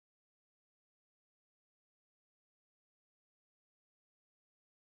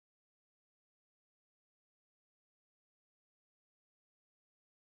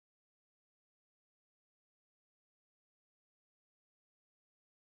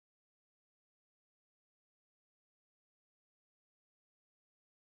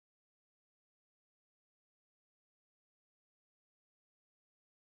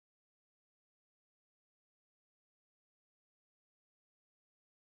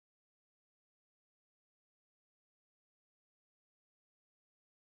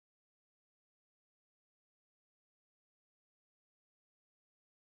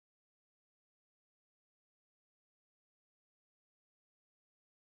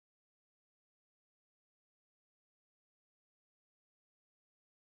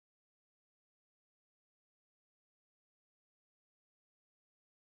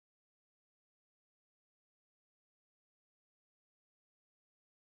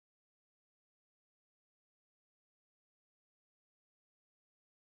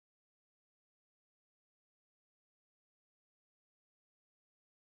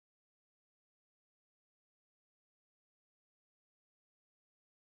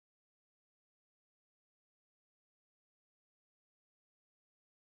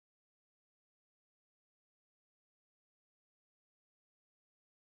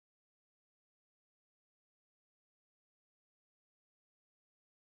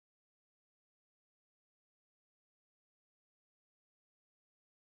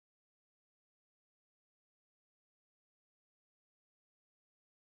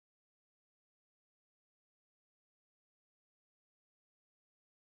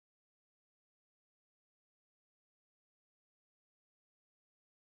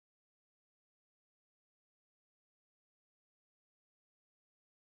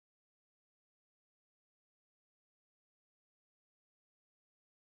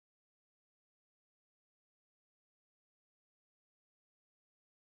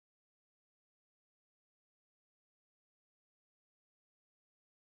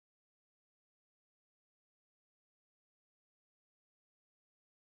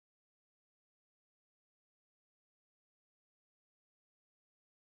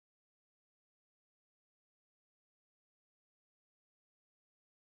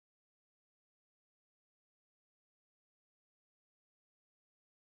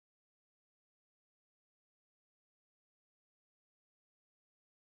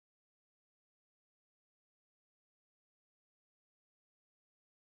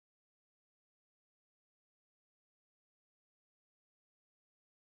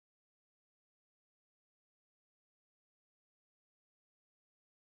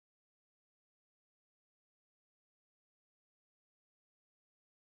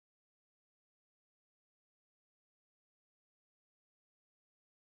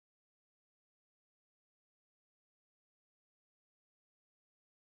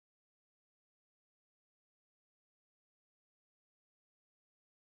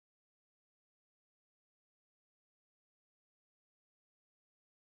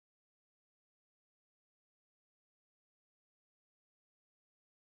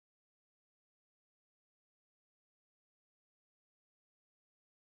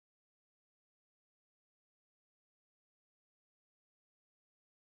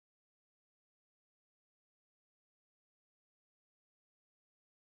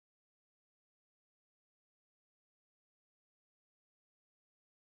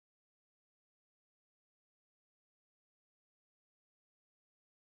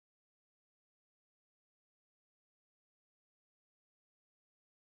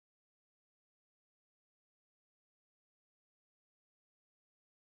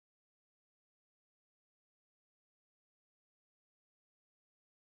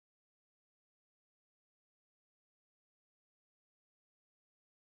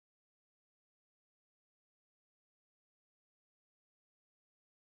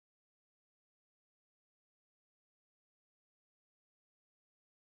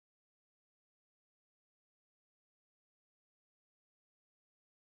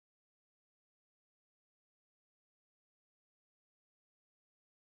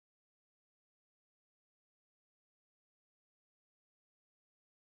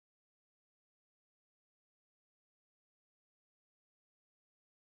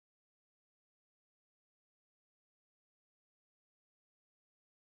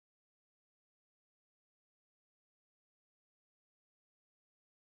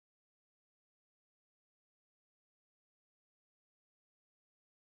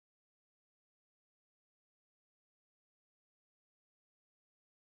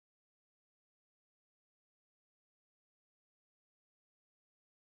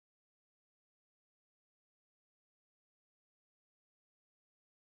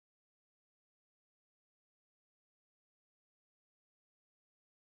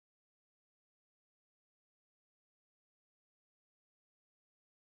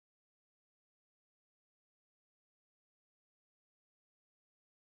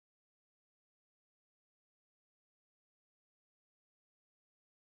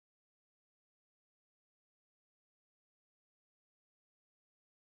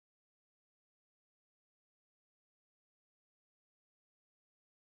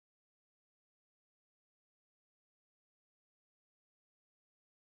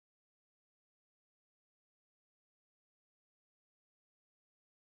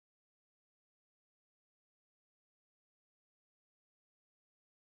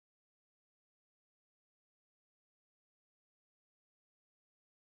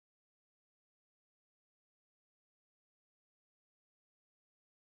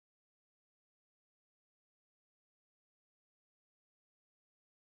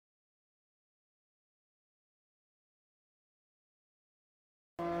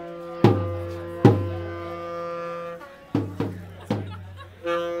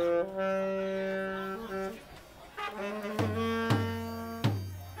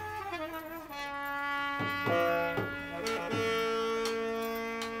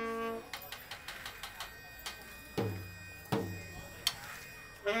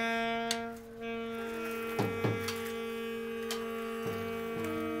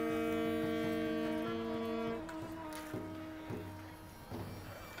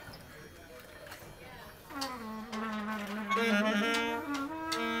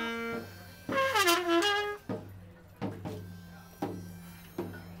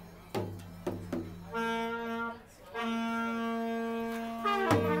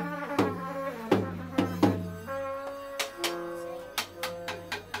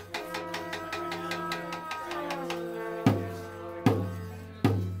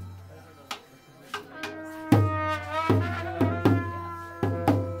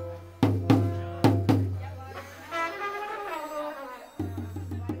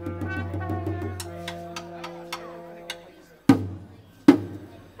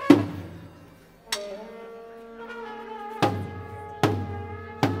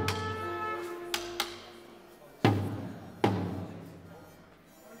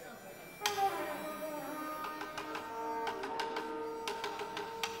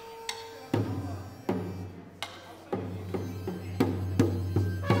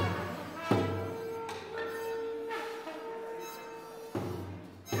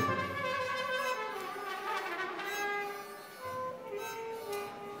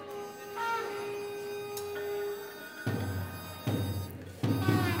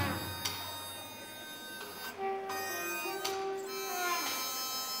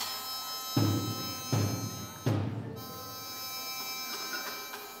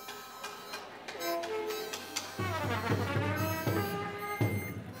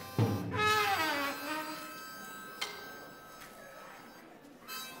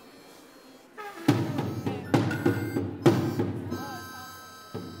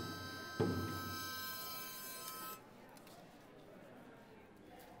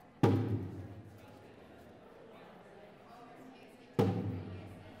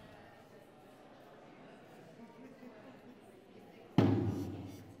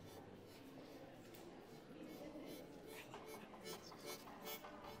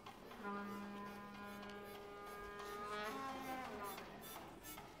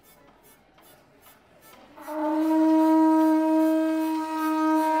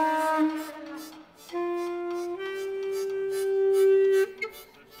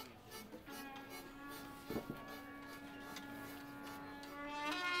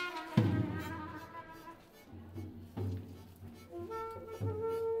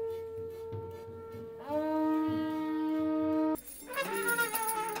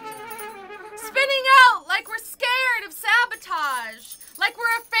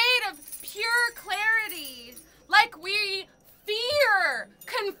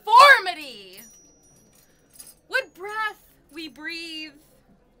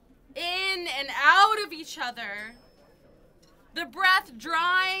Other. The breath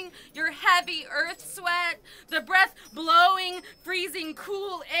drying your heavy earth sweat, the breath blowing freezing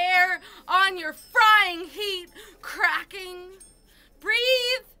cool air on your frying heat, cracking.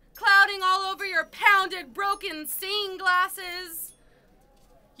 Breathe, clouding all over your pounded, broken seeing glasses.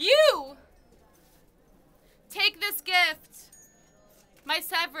 You take this gift, my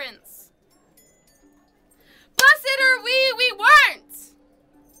severance. Blessed are we weren't.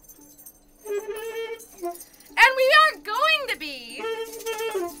 And we aren't going to be,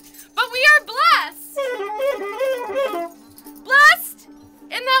 but we are blessed. Blessed in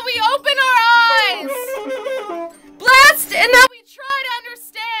that we open our eyes. Blessed in that we try to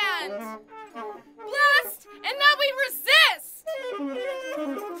understand. Blessed in that we resist.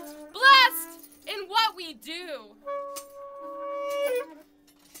 Blessed in what we do.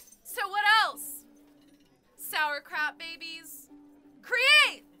 So what else? Sauerkraut babies.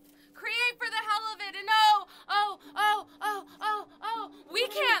 Create! Create for the hell of it, and we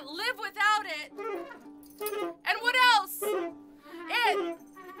can't live without it. And what else?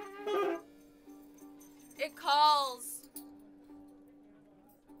 It calls.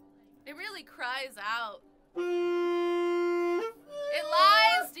 It really cries out. It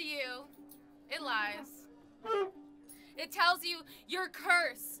lies to you. It lies. It tells you you're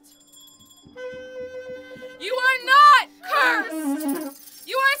cursed. You are not cursed.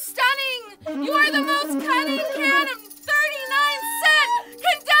 You are stunning! You are the most cunning can of 39-cent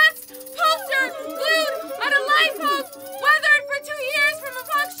condensed poster glued on a light post, weathered for 2 years from a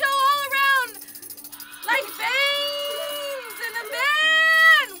punk show all around. Like veins in a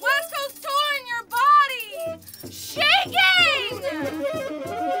van! West Coast tour in your body! Shaking!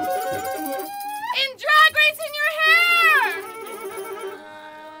 In drag race in your hair!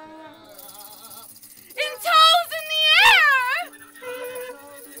 In toes in the air!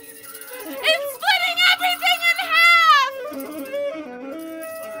 It's splitting everything in half!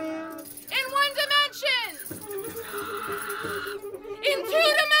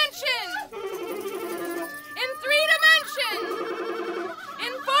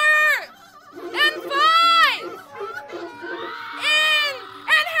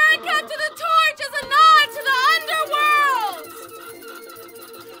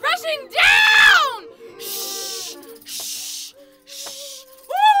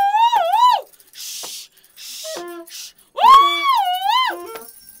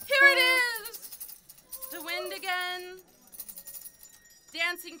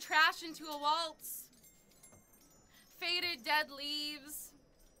 dancing trash into a waltz. Faded dead leaves,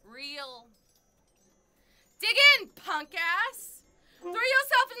 real. Dig in, punk ass! Throw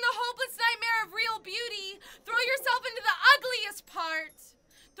yourself into the hopeless nightmare of real beauty. Throw yourself into the ugliest part.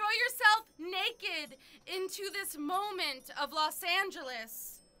 Throw yourself naked into this moment of Los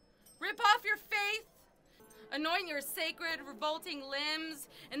Angeles. Rip off your faith. Anoint your sacred, revolting limbs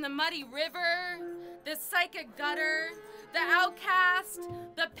in the muddy river, the psychic gutter, the outcast,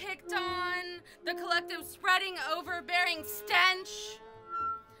 the picked on, the collective spreading, overbearing stench,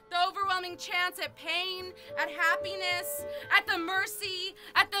 the overwhelming chance at pain, at happiness, at the mercy,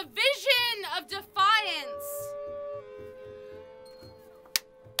 at the vision of defiance.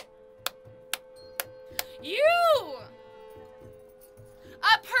 You!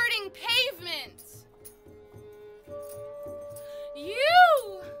 Uphurting pavement.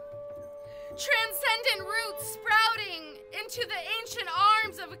 You! Transcendent roots sprouting into the ancient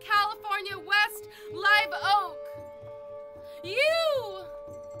arms of a California West live oak. You!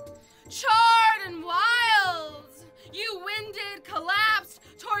 Charred and wild. You winded, collapsed,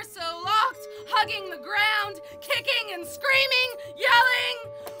 torso locked, hugging the ground, kicking and screaming, yelling,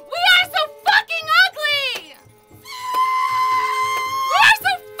 "We are so fucking ugly! We are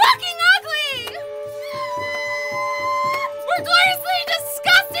so fucking ugly! We're gloriously,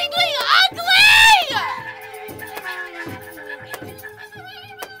 disgustingly ugly!"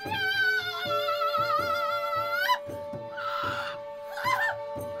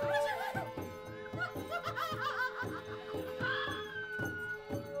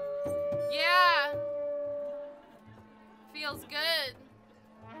 Yeah. Feels good.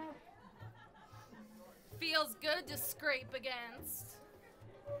 Feels good to scrape against.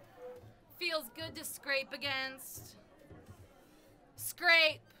 Feels good to scrape against.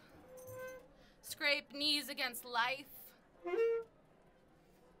 Scrape. Scrape knees against life.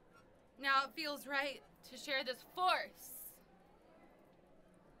 Now it feels right to share this force.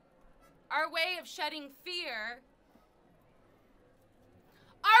 Our way of shedding fear.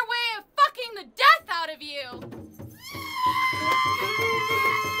 Our way of fucking the death out of you.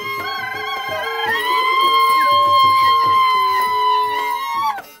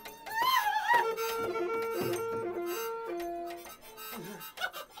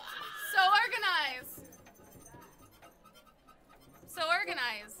 So organized. So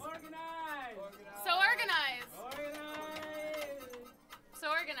organized.